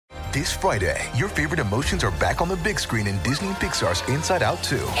This Friday, your favorite emotions are back on the big screen in Disney and Pixar's Inside Out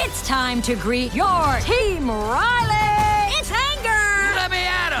 2. It's time to greet your Team Riley. It's anger. Let me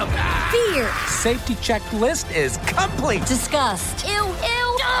at him. Fear. Safety checklist is complete. Disgust. Ew.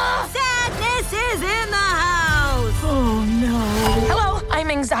 Sadness is in the house. Oh, no. Hello, I'm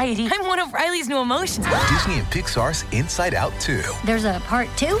anxiety. I'm one of Riley's new emotions. Disney and Pixar's Inside Out 2. There's a part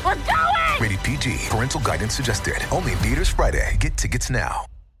 2? We're going! Rated PG. Parental guidance suggested. Only in theaters Friday. Get tickets now.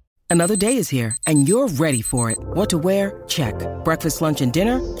 Another day is here, and you're ready for it. What to wear? Check. Breakfast, lunch, and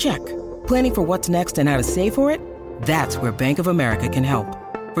dinner? Check. Planning for what's next and how to save for it? That's where Bank of America can help.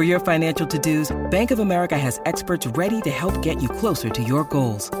 For your financial to-dos, Bank of America has experts ready to help get you closer to your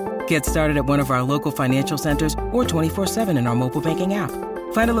goals. Get started at one of our local financial centers or 24/7 in our mobile banking app.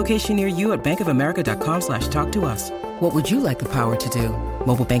 Find a location near you at bankofamerica.com/talktous. What would you like the power to do?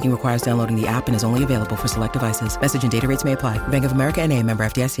 Mobile banking requires downloading the app and is only available for select devices. Message and data rates may apply. Bank of America N.A., member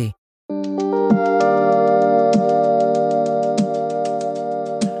FDIC.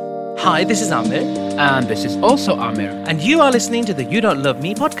 Hi, this is Amir. And this is also Amir. And you are listening to the You Don't Love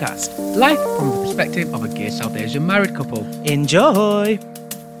Me podcast. Life from the perspective of a gay South Asian married couple. Enjoy.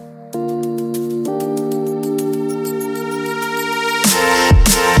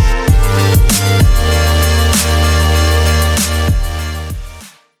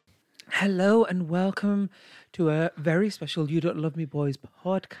 Hello and welcome to a very special You Don't Love Me Boys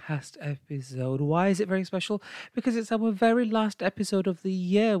podcast episode. Why is it very special? Because it's our very last episode of the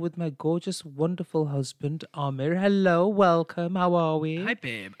year with my gorgeous, wonderful husband, Amir. Hello, welcome. How are we? Hi,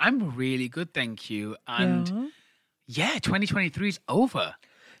 babe. I'm really good, thank you. And yeah 2023 is over.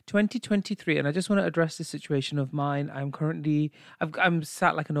 2023, and I just want to address the situation of mine. I'm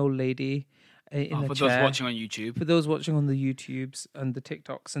sat like an old lady in a For chair. those watching on YouTube. For those watching on the YouTubes and the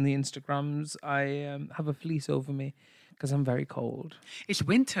TikToks and the Instagrams, I have a fleece over me because I'm very cold. It's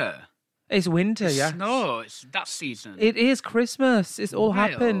winter. It's winter, It's yeah. snow. It's that season. It is Christmas. It's all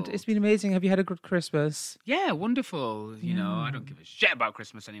happened. Well. It's been amazing. Have you had a good Christmas? Yeah, wonderful. You know, I don't give a shit about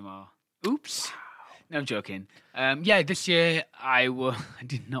Christmas anymore. Oops. No, I'm joking. This year I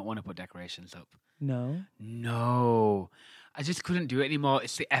did not want to put decorations up. No. I just couldn't do it anymore.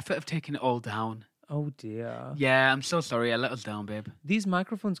 It's the effort of taking it all down. Oh dear. Yeah, I'm so sorry. I let us down, babe. These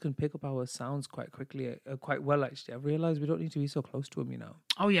microphones can pick up our sounds quite quickly, quite well actually. I've realised we don't need to be so close to them, you know.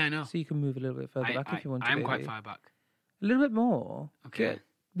 Oh, yeah, I know. So you can move a little bit further back if you want to. I'm quite far back. A little bit more. Okay.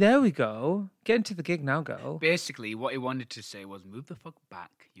 There we go. Get into the gig now, girl. Basically, what he wanted to say was, move the fuck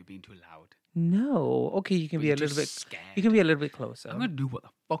back. You're being too loud. No. Okay, you can But be you're a little bit. just scared. You can be a little bit closer. I'm going to do what the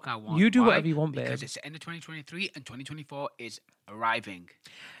fuck I want. You do Why? whatever you want, babe. Because it's the end of 2023 and 2024 is arriving.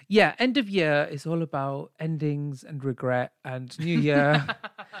 Yeah, end of year is all about endings and regret, and New Year.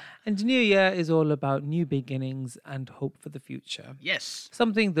 And New Year is all about new beginnings and hope for the future. Yes.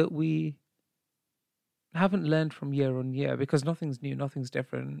 Something that we haven't learned from year on year because nothing's new, nothing's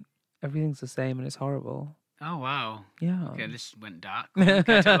different. Everything's the same and it's horrible. Oh, wow. Yeah. Okay, this went dark.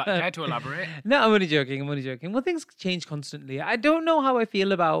 Care to elaborate? No, I'm only joking. Well, things change constantly. I don't know how I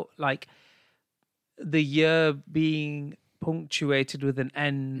feel about like the year being punctuated with an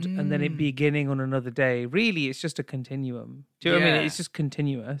end and then it beginning on another day. Really, it's just a continuum. Do you know what I mean? Yeah. It's just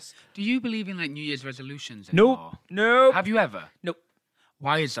continuous. Do you believe in like New Year's resolutions anymore? Nope. Have you ever? Nope.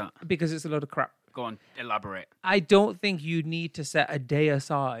 Why is that? Because it's a lot of crap. Go on, elaborate. I don't think you need to set a day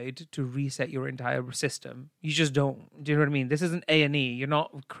aside to reset your entire system. You just don't. Do you know what I mean? This isn't A&E. You're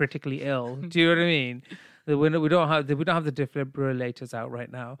not critically ill. Do you know what I mean? We don't have the defibrillators out right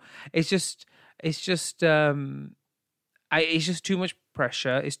now. It's just too much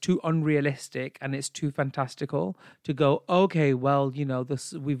pressure. It's too unrealistic and it's too fantastical to go, okay, well, you know,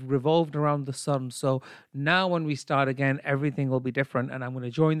 we've revolved around the sun. So now when we start again, everything will be different and I'm going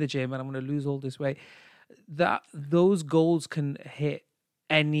to join the gym and I'm going to lose all this weight. Those goals can hit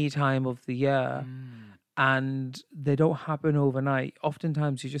any time of the year and they don't happen overnight.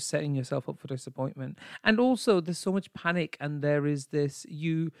 Oftentimes you're just setting yourself up for disappointment. And also there's so much panic and there is this,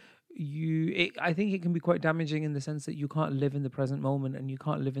 I think it can be quite damaging in the sense that you can't live in the present moment and you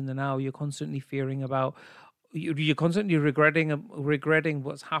can't live in the now. You're constantly fearing about, you're constantly regretting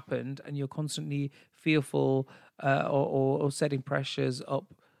what's happened, and you're constantly fearful or setting pressures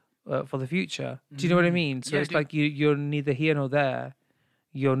up for the future. Do you know what I mean? So it's like you're neither here nor there.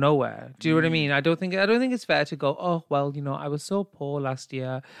 You're nowhere. Do you know what I mean? I don't think it's fair to go, oh, well, you know, I was so poor last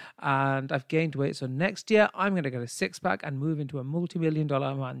year and I've gained weight. So next year I'm going to get a six-pack and move into a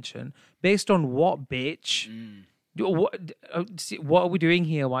multi-million-dollar mansion. Based on what, bitch? What are we doing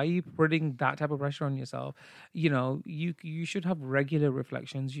here? Why are you putting that type of pressure on yourself? You know, you should have regular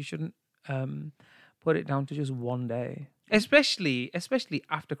reflections. You shouldn't put it down to just one day. Especially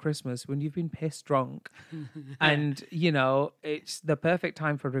after Christmas when you've been pissed drunk and, you know, it's the perfect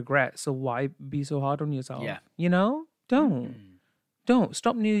time for regret. So why be so hard on yourself? Yeah. You know? Don't.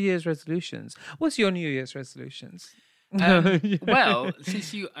 Stop New Year's resolutions. What's your New Year's resolutions? Well,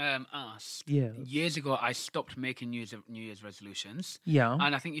 since you asked, Yes. years ago I stopped making New Year's resolutions. Yeah.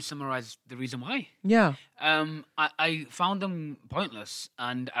 And I think you summarized the reason why. Yeah. I found them pointless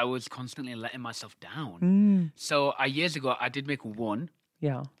and I was constantly letting myself down. So years ago, I did make one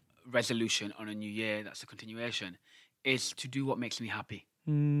Yeah. resolution on a new year. That's a continuation, is to do what makes me happy.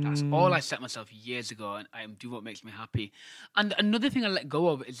 That's all I set myself years ago, and I do what makes me happy. And another thing I let go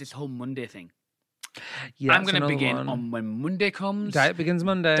of is this whole Monday thing. Yeah. I'm going to begin on when Monday comes. Diet begins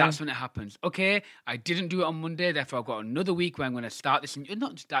Monday. That's when it happens. Okay, I didn't do it on Monday, therefore I've got another week where I'm going to start this,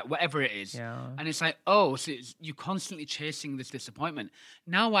 not just that, whatever it is. Yeah. And it's like, oh, so you're constantly chasing this disappointment.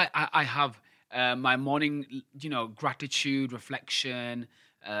 Now I have my morning, you know, gratitude, reflection,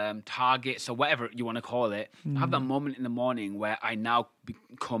 targets, or whatever you want to call it. I have that moment in the morning where I now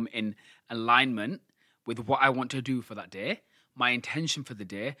become in alignment with what I want to do for that day, my intention for the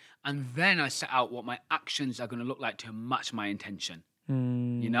day, and then I set out what my actions are going to look like to match my intention,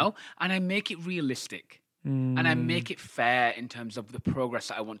 you know? And I make it realistic and I make it fair in terms of the progress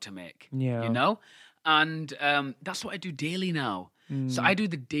that I want to make, Yeah. you know? And that's what I do daily now. So I do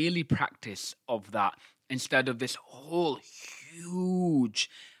the daily practice of that instead of this whole huge,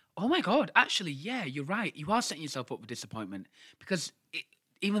 oh my God, actually, yeah, you're right. You are setting yourself up for disappointment because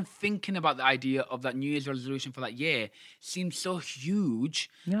even thinking about the idea of that New Year's resolution for that year seems so huge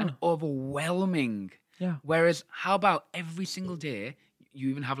and overwhelming. Yeah. Whereas, how about every single day, you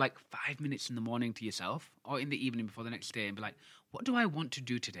even have like 5 minutes in the morning to yourself or in the evening before the next day and be like, what do I want to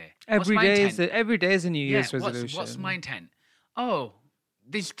do today? Every What's my day intent? is a New Year's what's- resolution. What's my intent? Oh,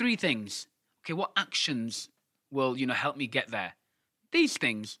 there's 3 things. Okay, what actions will, you know, help me get there? These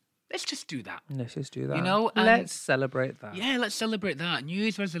things. Let's just do that. Let's just do that. know, and- let's celebrate that. Yeah, let's celebrate that. New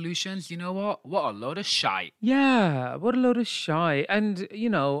Year's resolutions, you know what? What a load of shite. Yeah, what a load of shy. And, you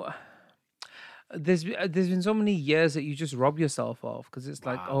know, there's been so many years that you just rob yourself of because it's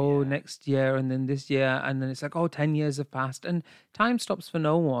like, next year and then this year. And then it's like, 10 years have passed. And time stops for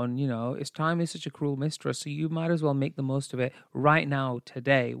no one, you know. Time is such a cruel mistress. So you might as well make the most of it right now,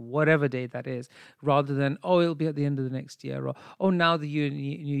 today, whatever day that is, rather than, it'll be at the end of the next year. Or, now the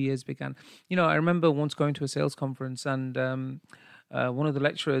New Year's began. You know, I remember once going to a sales conference and one of the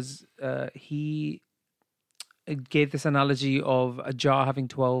lecturers, he gave this analogy of a jar having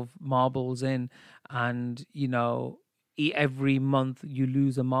 12 marbles in, and, you know, every month you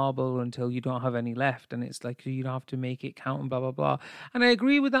lose a marble until you don't have any left, and it's like you don't have to make it count and blah blah blah. And I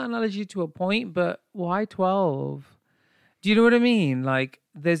agree with that analogy to a point, but why 12? Do you know what I mean? Like,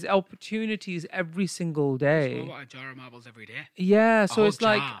 there's opportunities every single day. So what, a jar of marbles every day? Yeah, so whole it's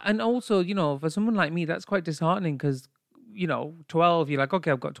like, jar. and also, you know, for someone like me, that's quite disheartening because, you know, 12, you're like, okay,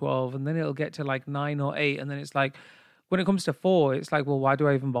 I've got 12, and then it'll get to like 9 or 8, and then it's like, when it comes to 4, it's like, well, why do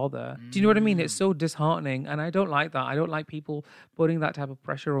I even bother? Do you know what I mean? It's so disheartening, and I don't like that. I don't like people putting that type of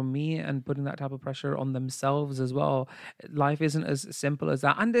pressure on me and putting that type of pressure on themselves as well. Life isn't as simple as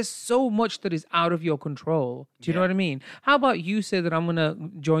that, and there's so much that is out of your control. Do you know what I mean? How about you say that I'm going to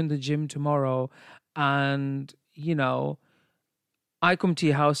join the gym tomorrow, and, you know, I come to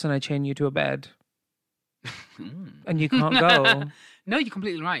your house and I chain you to a bed, and you can't go. No, you're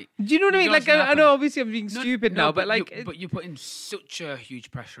completely right. Do you know what I mean? know Like, what's gonna I know happen? obviously I'm being stupid now, but like, you're putting such a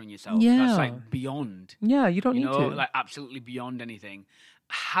huge pressure on yourself. Yeah. That's like beyond. yeah, you don't You need know, to. like absolutely beyond anything.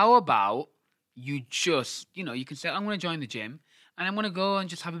 How about you just, you know, you can say, I'm going to join the gym and I'm going to go and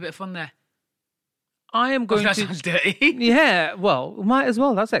just have a bit of fun there. I am going That to. sounds dirty. Yeah, well, might as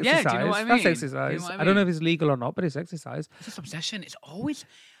well. That's exercise. do you know what I That's mean? exercise. Do you know what I I don't know if mean? it's legal or not, but it's exercise. It's this obsession. It's always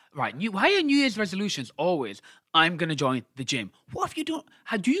right. Why are New Year's resolutions always? I'm gonna join the gym. What if you don't?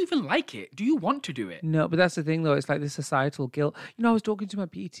 Do you even like it? Do you want to do it? No, but that's the thing, though. It's like this societal guilt. You know, I was talking to my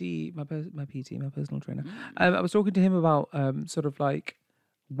PT, my personal trainer. I was talking to him about sort of like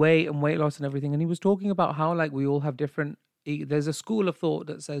weight and weight loss and everything, and he was talking about how like we all have different. There's a school of thought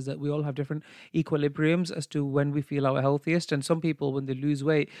that says that we all have different equilibriums as to when we feel our healthiest. And some people, when they lose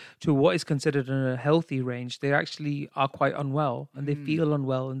weight to what is considered in a healthy range, they actually are quite unwell and they feel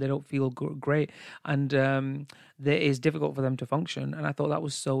unwell and they don't feel great. And there is difficult for them to function. And I thought that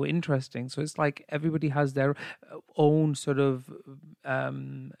was so interesting. So it's like everybody has their own sort of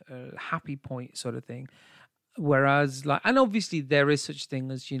happy point sort of thing. Whereas, like, and obviously there is such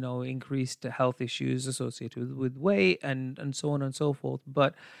thing as, you know, increased health issues associated with weight and so on and so forth.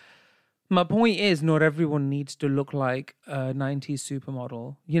 But My point is, not everyone needs to look like a 90s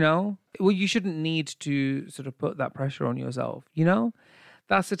supermodel, you know? Well, you shouldn't need to sort of put that pressure on yourself, you know?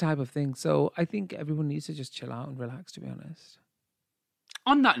 That's the type of thing. So I think everyone needs to just chill out and relax, to be honest.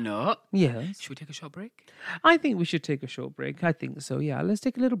 On that note, Yes. should we take a short break? I think we should take a short break. I think so, yeah. Let's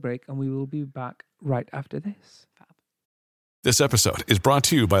take a little break and we will be back right after this. This episode is brought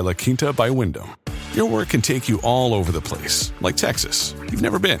to you by La Quinta by Wyndham. Your work can take you all over the place, like Texas. You've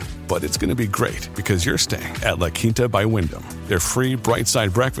never been, but it's going to be great because you're staying at La Quinta by Wyndham. Their free Bright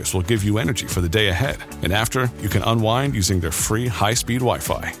Side breakfast will give you energy for the day ahead. And after, you can unwind using their free high-speed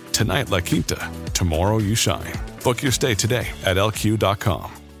Wi-Fi. Tonight, La Quinta. Tomorrow, you shine. Book your stay today at LQ.com.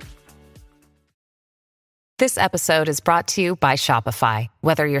 This episode is brought to you by Shopify.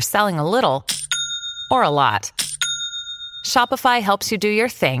 Whether you're selling a little or a lot, Shopify helps you do your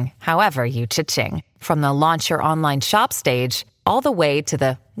thing, however you cha-ching. From the launch your online shop stage, all the way to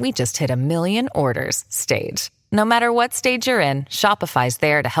the we just hit 1 million orders stage. No matter what stage you're in, Shopify's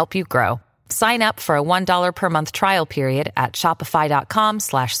there to help you grow. Sign up for a $1 per month trial period at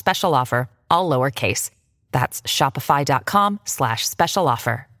shopify.com/special offer, all lowercase. That's shopify.com/special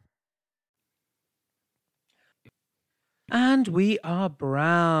offer. And we are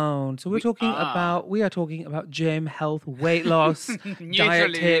brown. So we are talking about gym, health, weight loss,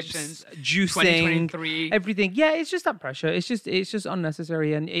 diet tips, juicing, 2023. everything. Yeah, it's just that pressure. It's just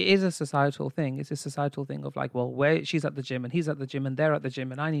unnecessary, and it is a societal thing. It's a societal thing of like, well, where she's at the gym and he's at the gym and they're at the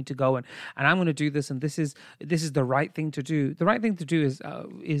gym and I need to go and I'm going to do this and this is the right thing to do. The right thing to do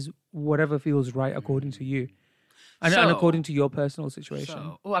is whatever feels right according to you. And according to your personal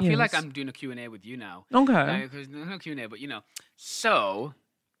situation. I feel like I'm doing a Q&A with you now. Okay. Because no Q&A, but So,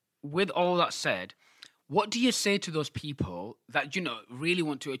 with all that said, what do you say to those people that, really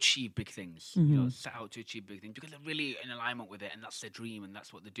want to achieve big things? Mm-hmm. Set out to achieve big things because they're really in alignment with it and that's their dream and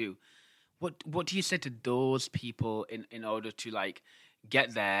that's what they do. What do you say to those people in order to like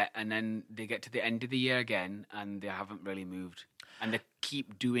get there and then they get to the end of the year again and they haven't really moved and they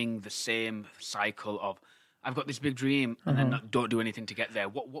keep doing the same cycle of I've got this big dream and then don't do anything to get there.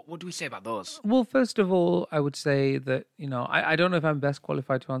 What do we say about those? Well, first of all, I would say that, I don't know if I'm best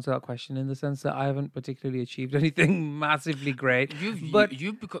qualified to answer that question in the sense that I haven't particularly achieved anything massively great.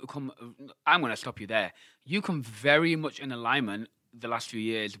 You've become, I'm going to stop you there. You come very much in alignment the last few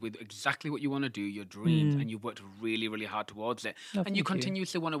years with exactly what you want to do, your dreams, and you've worked really, really hard towards it. And you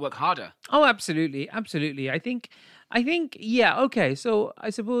continuously want to work harder. Oh, absolutely. Absolutely. I think, yeah, okay. So I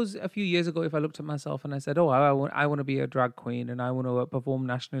suppose a few years ago, if I looked at myself and I said, I want to be a drag queen and I want to perform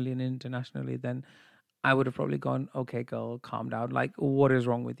nationally and internationally, then I would have probably gone, okay, girl, calm down. Like, what is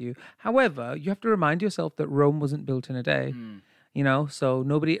wrong with you? However, you have to remind yourself that Rome wasn't built in a day. So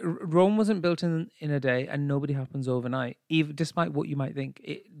Rome wasn't built in a day and nobody happens overnight, even despite what you might think.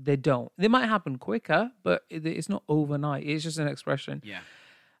 They don't. They might happen quicker, but it's not overnight. It's just an expression. Yeah.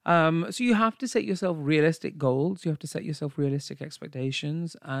 So you have to set yourself realistic goals. You have to set yourself realistic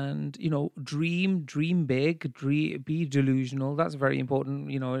expectations and, dream big, be delusional. That's very important.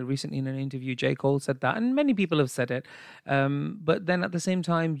 Recently in an interview, J. Cole said that and many people have said it. But then at the same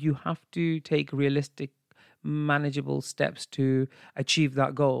time, you have to take realistic manageable steps to achieve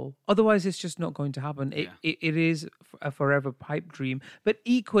that goal. Otherwise, it's just not going to happen. It is a forever pipe dream. But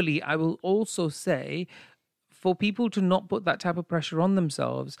equally, I will also say, for people to not put that type of pressure on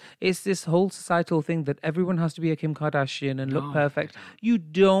themselves, it's this whole societal thing that everyone has to be a Kim Kardashian and look perfect. You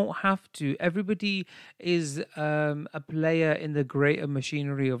don't have to. Everybody is a player in the greater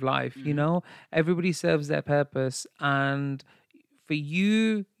machinery of life, Everybody serves their purpose, and for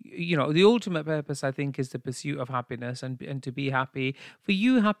you, the ultimate purpose, I think, is the pursuit of happiness and to be happy. For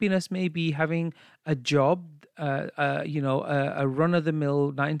you, happiness may be having a job, a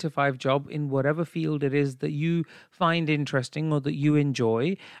run-of-the-mill 9-to-5 job in whatever field it is that you find interesting or that you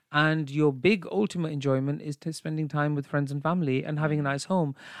enjoy. And your big ultimate enjoyment is to spending time with friends and family and having a nice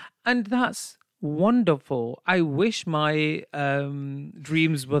home. And that's wonderful. I wish my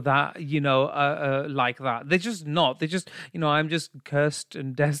dreams were that, like that. They're just not. They're just, I'm just cursed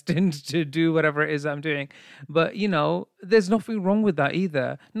and destined to do whatever it is I'm doing. But, there's nothing wrong with that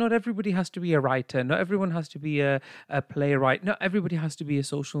either. Not everybody has to be a writer. Not everyone has to be a playwright. Not everybody has to be a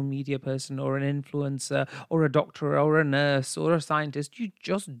social media person or an influencer or a doctor or a nurse or a scientist. You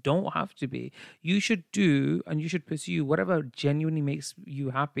just don't have to be. You should do and you should pursue whatever genuinely makes you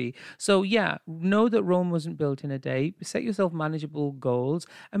happy. So, yeah, know that Rome wasn't built in a day. Set yourself manageable goals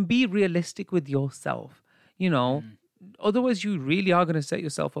and be realistic with yourself. Otherwise you really are going to set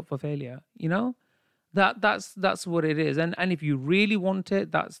yourself up for failure. That's what it is. And if you really want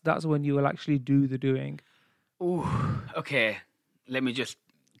it, that's when you will actually do the doing. Ooh, okay. Let me just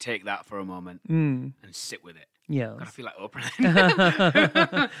take that for a moment and sit with it. Yeah. I feel like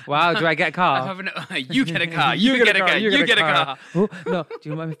Oprah. Wow, do I get a car? You get a car. You get a car. You get a car. Oh, no, do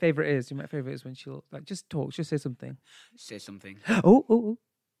you know what my favorite is? Do you know what my favorite is when she'll like just talk, just say something. Say something. Oh.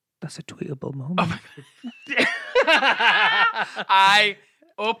 That's a tweetable moment. Oh my God.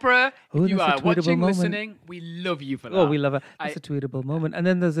 Oprah, if you are watching, listening, we love you for that. Oh, we love it. That's a tweetable moment. And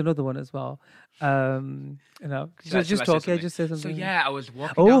then there's another one as well. Just talk, just say something. So yeah, I was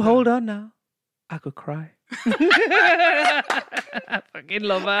walking. Oh, hold on now. I could cry. I fucking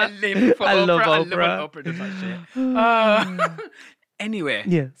love her. I love Oprah. I love when Oprah does that shit. Anyway.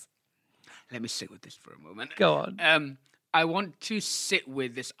 Yes. Let me sit with this for a moment. Go on. I want to sit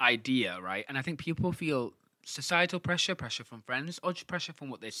with this idea, right? And I think people feel societal pressure from friends, or just pressure from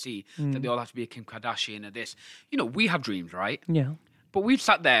what they see, that they all have to be a Kim Kardashian or this. You know, we have dreams, right? Yeah. But we've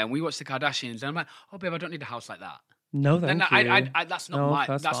sat there and we watched the Kardashians and I'm like, oh, babe, I don't need a house like that. No, thank you. That's not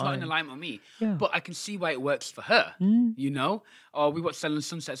not in alignment with me. Yeah. But I can see why it works for her, you know? Or we watch Selling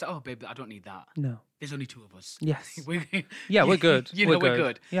Sunset. Oh, babe, I don't need that. No. There's only two of us. Yes. we're good. We're good.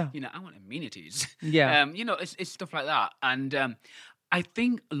 good. Yeah. You know, I want amenities. Yeah. You know, it's stuff like that. And I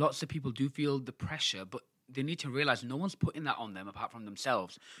think lots of people do feel the pressure, but they need to realize no one's putting that on them apart from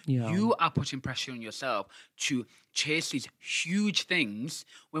themselves. Yeah. You are putting pressure on yourself to chase these huge things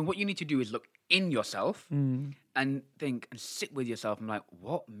when what you need to do is look in yourself and think and sit with yourself and like,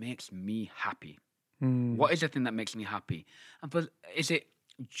 what makes me happy? What is the thing that makes me happy? And is it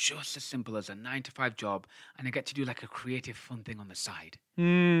just as simple as a 9-to-5 job and I get to do like a creative fun thing on the side?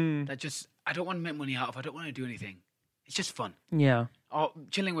 That just, I don't want to make money out of, I don't want to do anything. It's just fun. Yeah. Or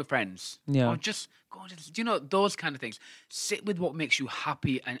chilling with friends. Yeah. Or just going to, you know, those kind of things. Sit with what makes you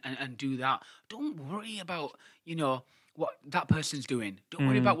happy and do that. Don't worry about, you know, what that person's doing. Don't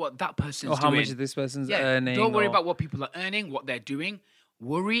worry about what that person's doing. Or how much this person's earning. Don't worry about what people are earning, what they're doing.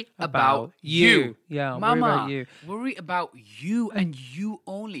 Worry about you. Yeah, Mama, worry about you. Worry about you and you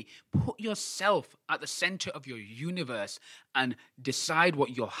only. Put yourself at the center of your universe and decide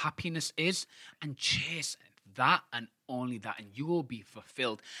what your happiness is and chase that and only that, and you will be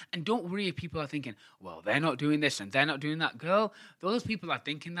fulfilled. And don't worry if people are thinking, well, they're not doing this and they're not doing that. Girl, those people are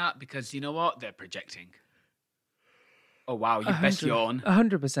thinking that because you know what? They're projecting. Oh, wow, you best yawn.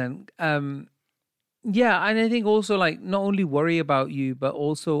 100%. Yeah, and I think also like not only worry about you, but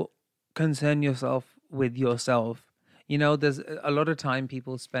also concern yourself with yourself. You know, there's a lot of time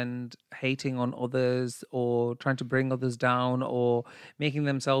people spend hating on others or trying to bring others down or making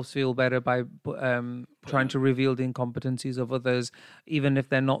themselves feel better by trying to reveal the incompetencies of others, even if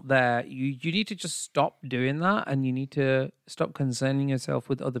they're not there. You need to just stop doing that, and you need to stop concerning yourself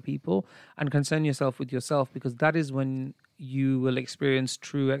with other people and concern yourself with yourself, because that is when you will experience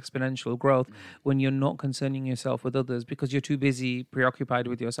true exponential growth, when you're not concerning yourself with others because you're too busy preoccupied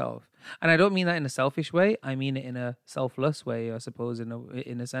with yourself. And I don't mean that in a selfish way. I mean it in a selfless way, I suppose,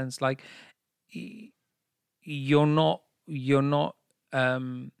 in a sense. Like you're not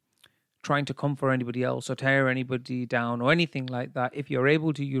trying to come for anybody else or tear anybody down or anything like that. If you're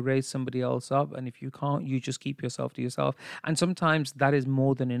able to, you raise somebody else up, and if you can't, you just keep yourself to yourself. And sometimes that is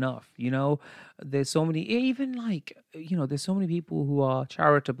more than enough. You know, there's so many, even like, you know, there's so many people who are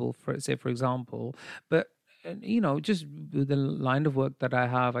charitable, for example, but you know, just the line of work that I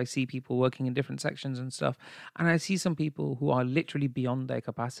have, I see people working in different sections and stuff, and I see some people who are literally beyond their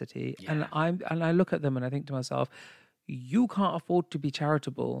capacity, and I look at them and I think to myself, you can't afford to be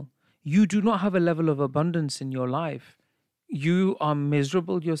charitable. You do not have a level of abundance in your life. You are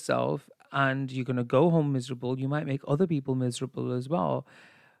miserable yourself, and you're going to go home miserable. You might make other people miserable as well.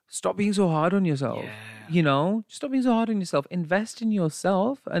 Stop being so hard on yourself. Yeah. You know, stop being so hard on yourself. Invest in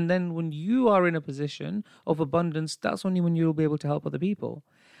yourself, and then when you are in a position of abundance, that's only when you'll be able to help other people.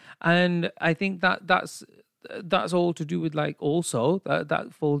 And I think that's all to do with, like, also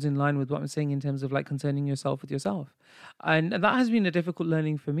that falls in line with what I'm saying in terms of like concerning yourself with yourself. And that has been a difficult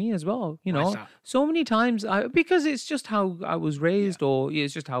learning for me as well. You know, so many times because it's just how I was raised, or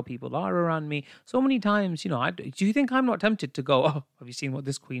it's just how people are around me. So many times, you know, do you think I'm not tempted to go, oh, have you seen what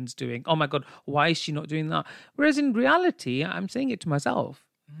this queen's doing? Oh my God, why is she not doing that? Whereas in reality, I'm saying it to myself.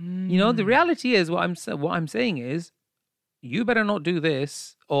 You know, the reality is what I'm saying is, you better not do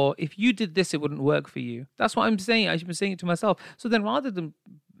this, or if you did this, it wouldn't work for you. That's what I'm saying. I should be saying it to myself. So then rather than,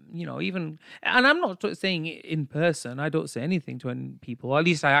 you know, even, and I'm not saying it in person, I don't say anything to any people, or at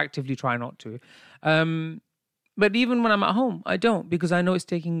least I actively try not to. But even when I'm at home, I don't, because I know it's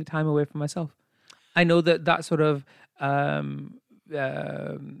taking time away from myself. I know that sort of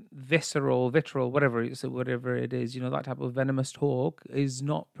vitriol, whatever it is, you know, that type of venomous talk is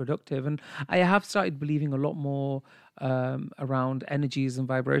not productive. And I have started believing a lot more around energies and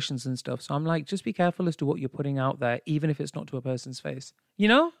vibrations and stuff. So I'm like, just be careful as to what you're putting out there, even if it's not to a person's face, you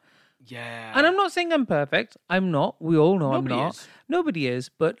know? Yeah. And I'm not saying I'm perfect. I'm not. We all know Nobody I'm not. is. Nobody is.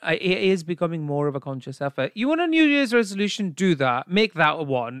 But it is becoming more of a conscious effort. You want a New Year's resolution? Do that. Make that a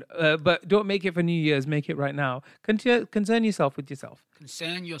one. But don't make it for New Year's. Make it right now. Concern yourself with yourself.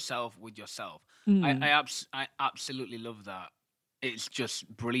 Concern yourself with yourself. Mm. I absolutely love that. It's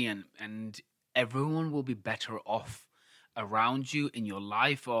just brilliant. And everyone will be better off around you in your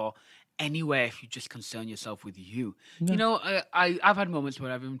life or anywhere if you just concern yourself with you. Yeah. You know, I've had moments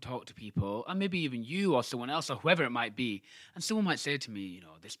where I've even talked to people, and maybe even you or someone else or whoever it might be, and someone might say to me, you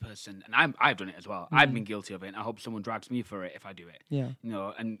know, this person, and I've done it as well. I've been guilty of it, and I hope someone drags me for it if I do it. Yeah. You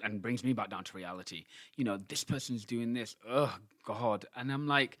know, and brings me back down to reality. You know, this person's doing this. Oh, God. And I'm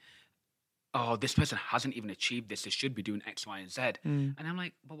like, oh, this person hasn't even achieved this. They should be doing X, Y, and Z. And I'm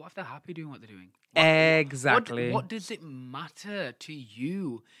like, but what if they're happy doing what they're doing? Exactly. What does it matter to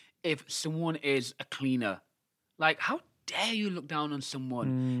you if someone is a cleaner? Like, how dare you look down on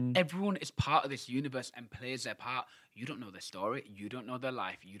someone? Everyone is part of this universe and plays their part. You don't know their story. You don't know their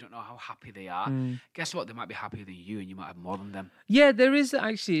life. You don't know how happy they are. Guess what? They might be happier than you, and you might have more than them. Yeah, there is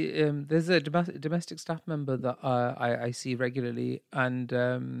actually, there's a domestic staff member that I see regularly, and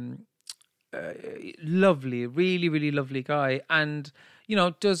lovely, really, really lovely guy, and you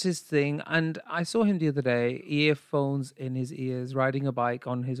know, does his thing. And I saw him the other day, earphones in his ears, riding a bike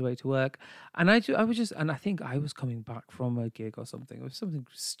on his way to work. And I was just, and I think I was coming back from a gig or something. It was something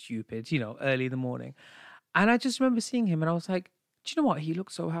stupid, you know, early in the morning. And I just remember seeing him, and I was like, do you know what? He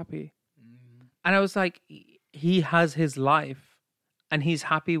looks so happy. And I was like, he has his life, and he's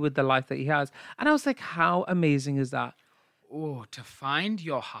happy with the life that he has. And I was like, how amazing is that? Oh, to find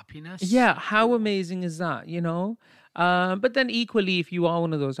your happiness. Yeah, how amazing is that, you know? But then equally, if you are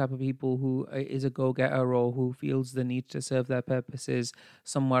one of those type of people who is a go-getter or who feels the need to serve their purposes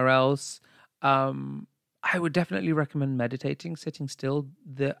somewhere else, I would definitely recommend meditating, sitting still.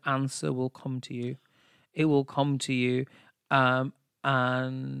 The answer will come to you. It will come to you. And,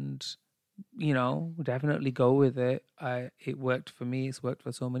 you know, definitely go with it. It worked for me. It's worked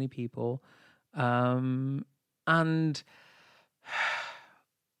for so many people. And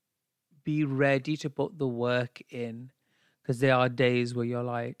be ready to put the work in, because there are days where you're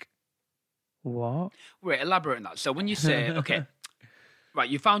like, what? Wait, elaborate on that. So when you say, okay, right,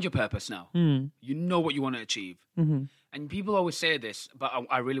 you found your purpose now. You know what you want to achieve. And people always say this, but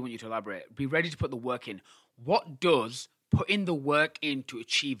I really want you to elaborate. Be ready to put the work in. What does putting the work in to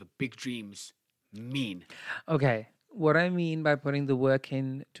achieve big dreams mean? Okay. What I mean by putting the work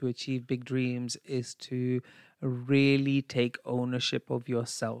in to achieve big dreams is to really take ownership of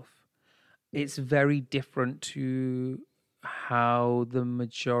yourself. It's very different to how the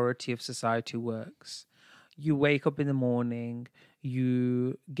majority of society works. You wake up in the morning,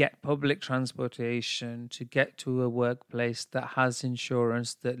 you get public transportation to get to a workplace that has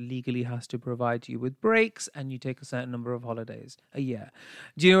insurance that legally has to provide you with breaks, and you take a certain number of holidays a year.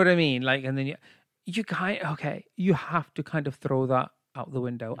 Do you know what I mean? Like, and then you have to kind of throw that out the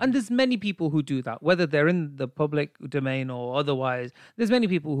window. And there's many people who do that, whether they're in the public domain or otherwise. There's many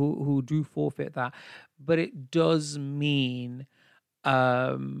people who do forfeit that. But it does mean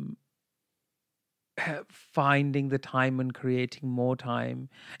finding the time and creating more time.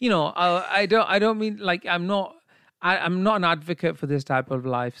 You know, I don't mean like I'm not an advocate for this type of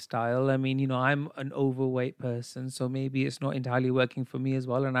lifestyle. I mean, you know, I'm an overweight person, so maybe it's not entirely working for me as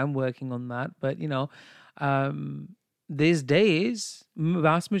well, and I'm working on that. But, you know, these days,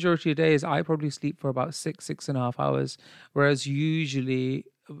 vast majority of days, I probably sleep for about 6.5 hours, whereas usually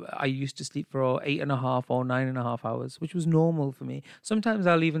I used to sleep for 8.5 or 9.5 hours, which was normal for me. Sometimes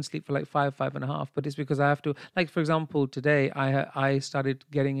I'll even sleep for like 5.5, but it's because I have to, like, for example, today I started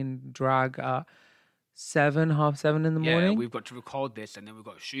getting in drag at 7:30 in the morning. Yeah, we've got to record this, and then we've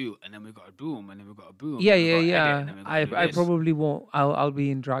got to shoot, and then we've got a boom, and then we've got a boom. Yeah. I probably won't. I'll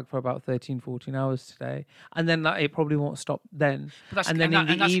be in drag for about 13-14 hours today, and then it probably won't stop then. And then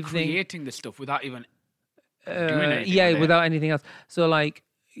in the evening, creating the stuff without even doing anything. Without anything else. So, like,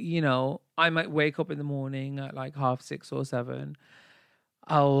 you know, I might wake up in the morning at like 6:30 or 7.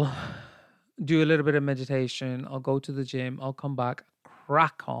 I'll do a little bit of meditation. I'll go to the gym. I'll come back,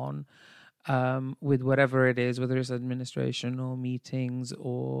 crack on with whatever it is, whether it's administration or meetings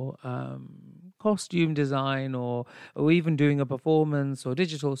or costume design or even doing a performance or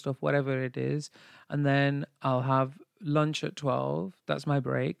digital stuff, whatever it is. And then I'll have lunch at 12. That's my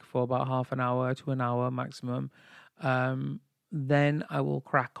break for about half an hour to an hour maximum. then I will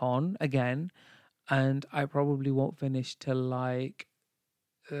crack on again, and I probably won't finish till like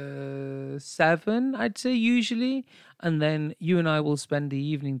 7, I'd say usually, and then you and I will spend the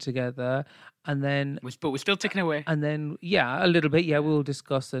evening together, and then But we're still ticking away. and then a little bit, we'll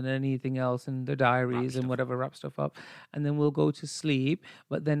discuss and anything else in the diaries and whatever, wrap stuff up, and then we'll go to sleep.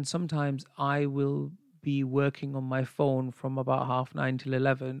 But then sometimes I will be working on my phone from about 9:30 till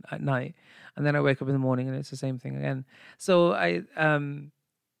 11 at night, and then I wake up in the morning and it's the same thing again. So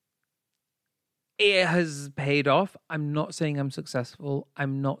it has paid off. I'm not saying I'm successful.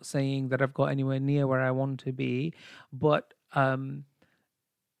 I'm not saying that I've got anywhere near where I want to be, but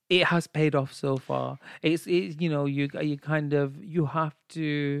it has paid off so far. It's you have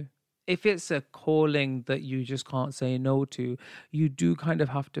to, if it's a calling that you just can't say no to, you do kind of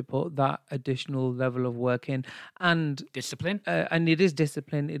have to put that additional level of work in, and Discipline. and it is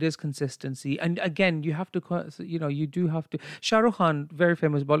discipline, it is consistency, and again, you have to, you do have to. Shah Rukh Khan, very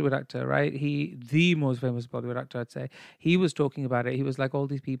famous Bollywood actor, right? The most famous Bollywood actor, I'd say. He was talking about it. He was like, all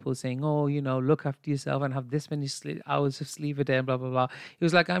these people saying, oh, look after yourself and have this many hours of sleep a day and blah blah blah. He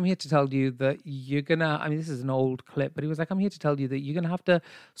was like, I'm here to tell you that you're gonna. I mean, this is an old clip, but he was like, I'm here to tell you that you're gonna have to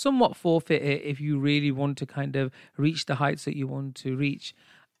somewhat forfeit it if you really want to kind of reach the heights that you want to reach.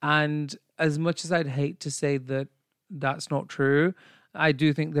 And as much as I'd hate to say that that's not true, I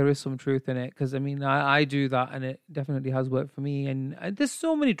do think there is some truth in it, because I mean, I do that and it definitely has worked for me. And there's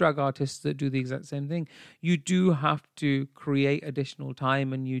so many drag artists that do the exact same thing. You do have to create additional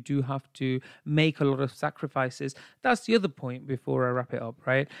time, and you do have to make a lot of sacrifices. That's the other point before I wrap it up,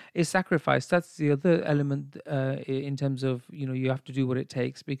 right? Is sacrifice. That's the other element in terms of, you have to do what it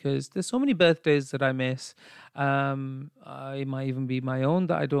takes, because there's so many birthdays that I miss. It might even be my own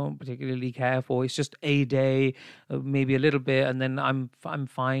that I don't particularly care for. It's just a day, maybe a little bit, and then I'm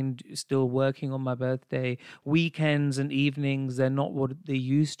fine still working on my birthday. Weekends and evenings, they're not what they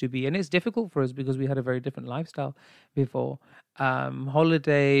used to be, and it's difficult for us because we had a very different lifestyle before.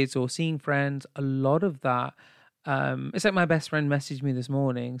 Holidays or seeing friends, a lot of that. It's like my best friend messaged me this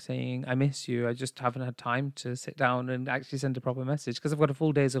morning saying, I miss you. I just haven't had time to sit down and actually send a proper message because I've got a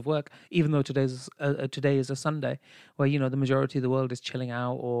full days of work, even though today is a Sunday where, the majority of the world is chilling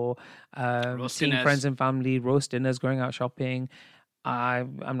out or seeing friends and family, roast dinners, going out shopping.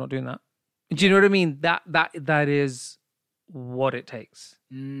 I'm not doing that. Do you know what I mean? That is what it takes.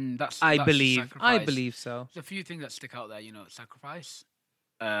 I believe so. There's a few things that stick out there, sacrifice,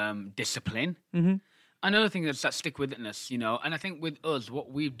 discipline. Mm-hmm. Another thing that stick with us, and I think with us,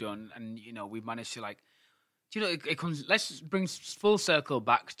 what we've done, and we've managed to it comes. Let's bring full circle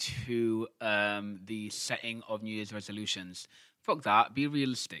back to the setting of New Year's resolutions. Fuck that. Be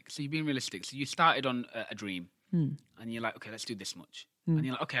realistic. So you're being realistic. So you started on a dream, and you're like, okay, let's do this much, and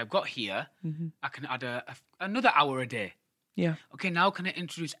you're like, okay, I've got here. Mm-hmm. I can add another hour a day. Yeah. Okay, now can I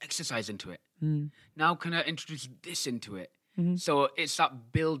introduce exercise into it? Now can I introduce this into it? Mm-hmm. So it's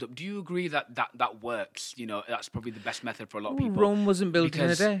that build up. Do you agree that works? That's probably the best method for a lot of people. Rome wasn't built in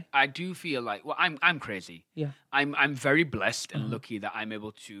a day. I do feel like, I'm crazy. Yeah. I'm very blessed and lucky that I'm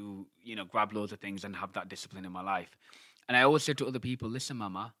able to, grab loads of things and have that discipline in my life. And I always say to other people, listen,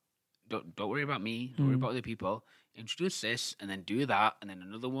 mama, don't worry about me. Don't worry about other people. Introduce this and then do that and then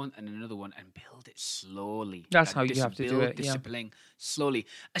another one and another one and build it slowly. That's how you have to do it. Discipline slowly,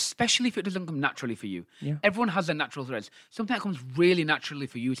 especially if it doesn't come naturally for you. Yeah. Everyone has their natural threads. Something that comes really naturally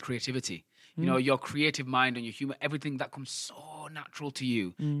for you is creativity. Your creative mind and your humor, everything that comes so natural to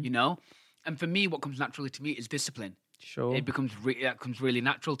you, And for me, what comes naturally to me is discipline. Sure. It becomes that comes really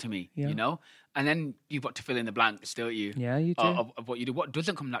natural to me, And then you've got to fill in the blanks, don't you? Yeah, you do. Of what you do. What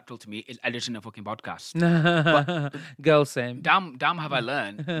doesn't come natural to me is editing a fucking podcast. Girl, same. Damn have I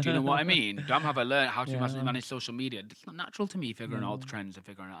learned. Do you know what I mean? Damn have I learned how to manage social media. It's not natural to me figuring all the trends and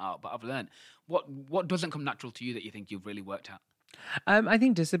figuring it out, but I've learned. What doesn't come natural to you that you think you've really worked out? I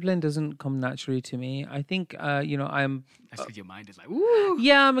think discipline doesn't come naturally to me. I think, I'm... That's because your mind is like, woo!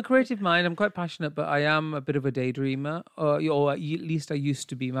 Yeah, I'm a creative mind. I'm quite passionate, but I am a bit of a daydreamer. Or at least I used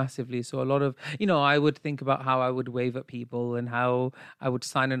to be massively. So a lot of, I would think about how I would wave at people and how I would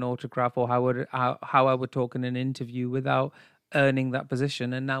sign an autograph or how I would talk in an interview without earning that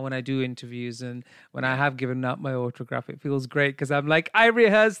position. And now when I do interviews and when I have given out my autograph, it feels great because I'm like, I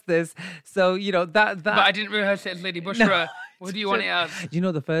rehearsed this. So, that... But I didn't rehearse it as Lady Bushra. No. What do you want it as?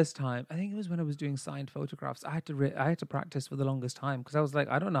 The first time, I think it was when I was doing signed photographs, I had to practice for the longest time because I was like,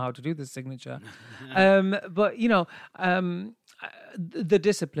 I don't know how to do this signature. But The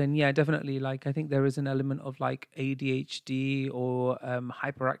discipline, yeah, definitely. Like, I think there is an element of like ADHD or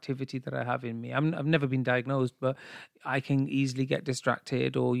hyperactivity that I have in me. I've never been diagnosed, but I can easily get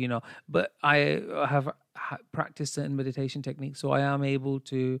distracted, or But I have practiced certain meditation techniques, so I am able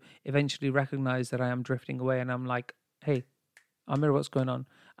to eventually recognize that I am drifting away, and I'm like, hey, Amir, what's going on?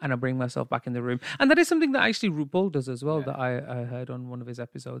 And I bring myself back in the room. And that is something that actually RuPaul does as well, that I heard on one of his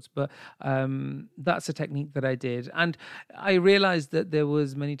episodes. But that's a technique that I did. And I realized that there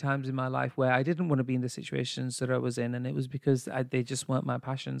was many times in my life where I didn't want to be in the situations that I was in. And it was because they just weren't my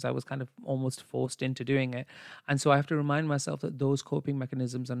passions. I was kind of almost forced into doing it. And so I have to remind myself that those coping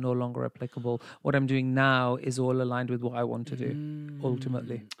mechanisms are no longer applicable. What I'm doing now is all aligned with what I want to do,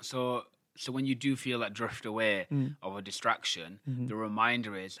 ultimately. So when you do feel that drift away of a distraction, the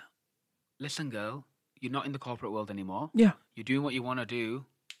reminder is, listen, girl, you're not in the corporate world anymore. Yeah. You're doing what you want to do.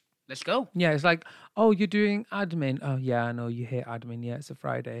 Let's go. Yeah, it's like, oh, you're doing admin. Oh, yeah, I know you hate admin. Yeah, it's a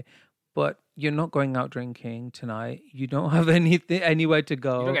Friday. But you're not going out drinking tonight. You don't have anywhere to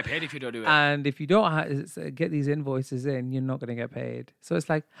go. You don't get paid if you don't do it. And if you don't get these invoices in, you're not going to get paid. So it's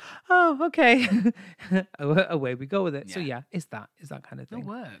like, oh, okay. Away we go with it. Yeah. So yeah, it's that kind of thing. It'll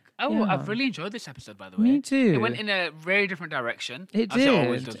work. Oh, Yeah. I've really enjoyed this episode, by the way. Me too. It went in a very different direction. It as did, it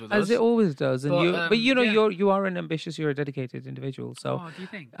always does with us. as it always does. And But, you are an ambitious, you're a dedicated individual. So Oh, do you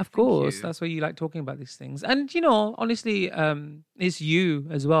think? of Thank course, you. that's why you like talking about these things. And honestly, it's you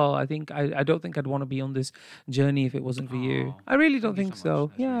as well. I think I don't think I'd want to be on this journey if it wasn't for you. Oh, I really don't thank you think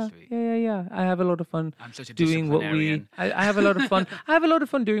so so. much. That's really Yeah, sweet. yeah. I have a lot of fun I'm such a doing what we. disciplinarian. I have a lot of fun. I have a lot of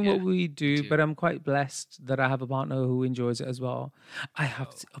fun doing Yeah, what we do, too. but I'm quite blessed that I have a partner who enjoys it as well. I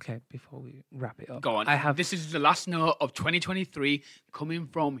have to. Okay, before we wrap it up, Go on. I have. This is the last note of 2023 coming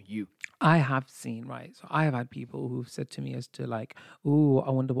from you. I have seen, right? So I have had people who've said to me as to like, "Ooh, I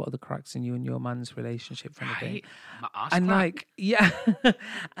wonder what are the cracks in you and your man's relationship," kind of thing. Right? My ass And crack. like, yeah,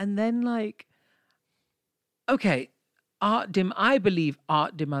 and then like, okay, I believe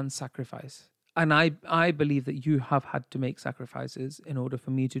art demands sacrifice. And I believe that you have had to make sacrifices in order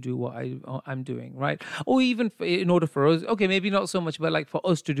for me to do what I'm doing, right? Or even in order for us, okay, maybe not so much, but like for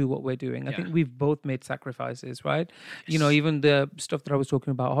us to do what we're doing. I Yeah. think we've both made sacrifices, right? Even the stuff that I was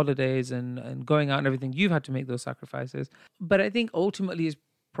talking about, holidays and going out and everything, you've had to make those sacrifices. But I think ultimately it's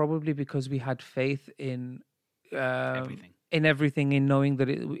probably because we had faith in Everything. in everything, in knowing that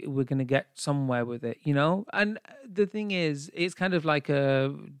we're going to get somewhere with it, And the thing is, it's kind of like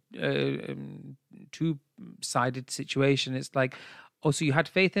a two-sided situation. It's like, oh, so you had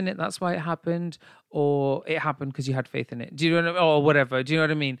faith in it, that's why it happened, or it happened because you had faith in it. Do you know what I mean? Or whatever. Do you know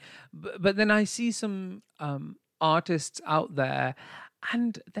what I mean? But then I see some artists out there,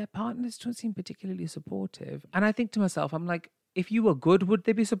 and their partners don't seem particularly supportive. And I think to myself, I'm like, if you were good, would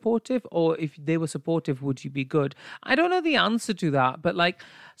they be supportive? Or if they were supportive, would you be good? I don't know the answer to that. But like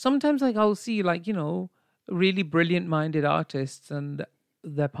sometimes like I'll see like, really brilliant minded artists and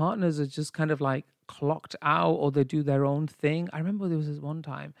their partners are just kind of like clocked out, or they do their own thing. I remember there was this one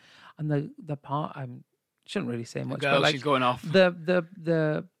time and the part, I shouldn't really say much, Girl, but like she's going off.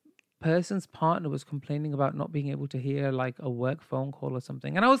 the person's partner was complaining about not being able to hear like a work phone call or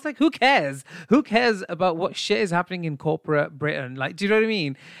something. And I was like, who cares? Who cares about what shit is happening in corporate Britain? Like, do you know what I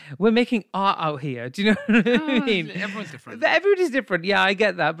mean? We're making art out here. Do you know what I mean? Everyone's different. Everybody's different. Yeah, I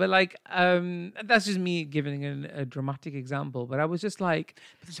get that. But like, that's just me giving a dramatic example. But I was just like,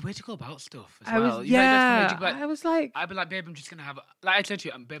 But there's a way to go about stuff as I well. was, You know, yeah, that's the way to- I was like, I'd be like, babe, I'm just going to have... Like I said to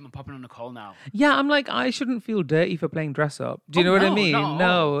you, babe, I'm popping on a call now. yeah, I'm like, I shouldn't feel dirty for playing dress up. Do you Oh, know what I no, mean? not at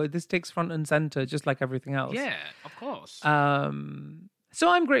No, this takes front and center, just like everything else. Yeah, of course. So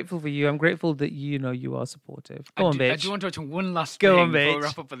I'm grateful for you. I'm grateful that you are supportive. Go on, I bitch. do want to touch on one last Go thing on, before we bitch.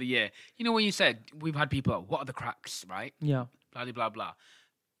 wrap up for the year. You know when you said, we've had people, what are the cracks, right? Yeah. Blah, blah, blah, blah.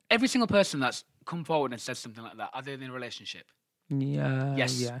 Every single person that's come forward and said something like that, are they in a relationship? Yeah.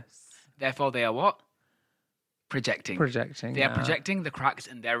 Yes. Yes. Therefore, they are what? Projecting. Projecting. They are yeah. projecting the cracks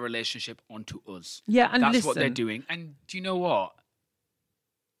in their relationship onto us. Yeah, and That's listen, what they're doing. And do you know what?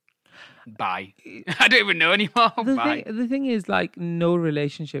 Bye. I don't even know anymore. Bye. The thing is, like, no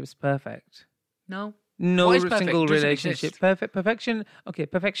relationship's perfect. No. No What is perfect? single Doesn't relationship. exist. Perfection. Okay,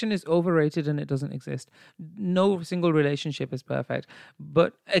 perfection is overrated and it doesn't exist. No single relationship is perfect.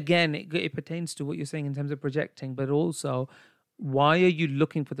 But again, it pertains to what you're saying in terms of projecting, but also, why are you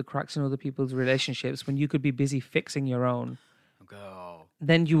looking for the cracks in other people's relationships when you could be busy fixing your own? Go.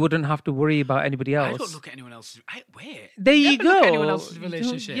 Then you wouldn't have to worry about anybody I else. don't look at anyone else's. Wait. There you Never look go. at anyone else's You don't-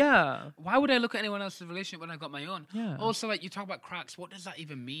 relationship. Yeah. Why would I look at anyone else's relationship when I've got my own? Yeah. Also, like you talk about cracks. What does that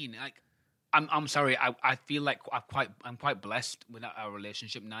even mean? Like, I'm sorry. I feel like I'm quite blessed with our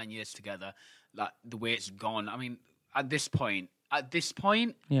relationship. 9 years together. Like the way it's gone. I mean, at this point, at this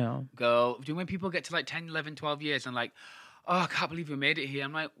point, Yeah. girl, do you know when people get to like 10, 11, 12 years and like, oh, I can't believe we made it here.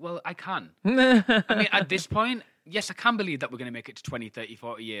 I'm like, well, I can. I mean, at this point, yes, I can believe that we're going to make it to 20, 30,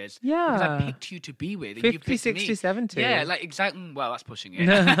 40 years. Because I Yeah. picked you to be with. And 50, you picked 60, me. 70. Yeah, like exactly. Well, that's pushing it.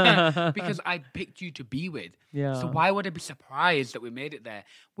 Because I picked you to be with. Yeah. So why would I be surprised that we made it there?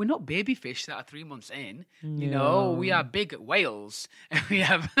 We're not baby fish that are 3 months in. You know, we are big whales. And we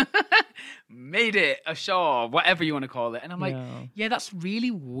have made it ashore, whatever you want to call it. And I'm like, yeah, that's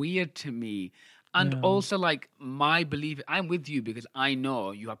really weird to me. And also, like, my belief, I'm with you because I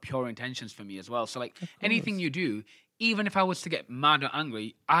know you have pure intentions for me as well. So, like, anything you do, even if I was to get mad or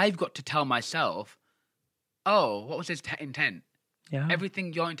angry, I've got to tell myself, oh, what was his intent? Yeah.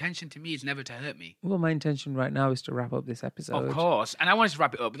 Everything, your intention to me is never to hurt me. Well, my intention right now is to wrap up this episode. Of course. And I wanted to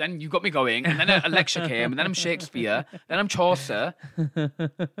wrap it up, but then you got me going, and then a lecture came, and then I'm Shakespeare, then I'm Chaucer.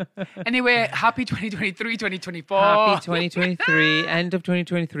 Anyway, happy 2023, 2024. Happy 2023, end of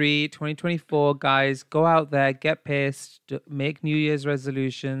 2023, 2024. Guys, go out there, get pissed, make New Year's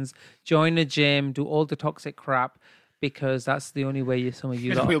resolutions, join a gym, do all the toxic crap. Because that's the only way some of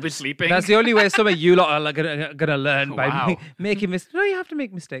you lot... We'll be sleeping. That's the only way some of you lot are gonna learn by Wow. making mistakes. No, you have to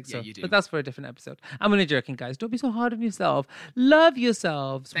make mistakes. Yeah, so. you do. But that's for a different episode. I'm only joking, guys. Don't be so hard on yourself. Love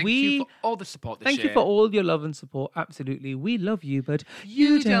yourselves. Thank you for all the support this Thank year. you for all your love and support. Absolutely. We love you, but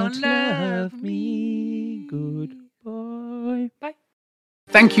you don't love me. Goodbye. Bye.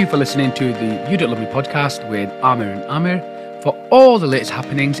 Thank you for listening to the You Don't Love Me podcast with Amir and Amir. For all the latest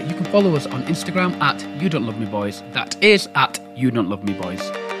happenings, you can follow us on Instagram at You Don't Love Me Boys. That is at You Don't Love Me Boys.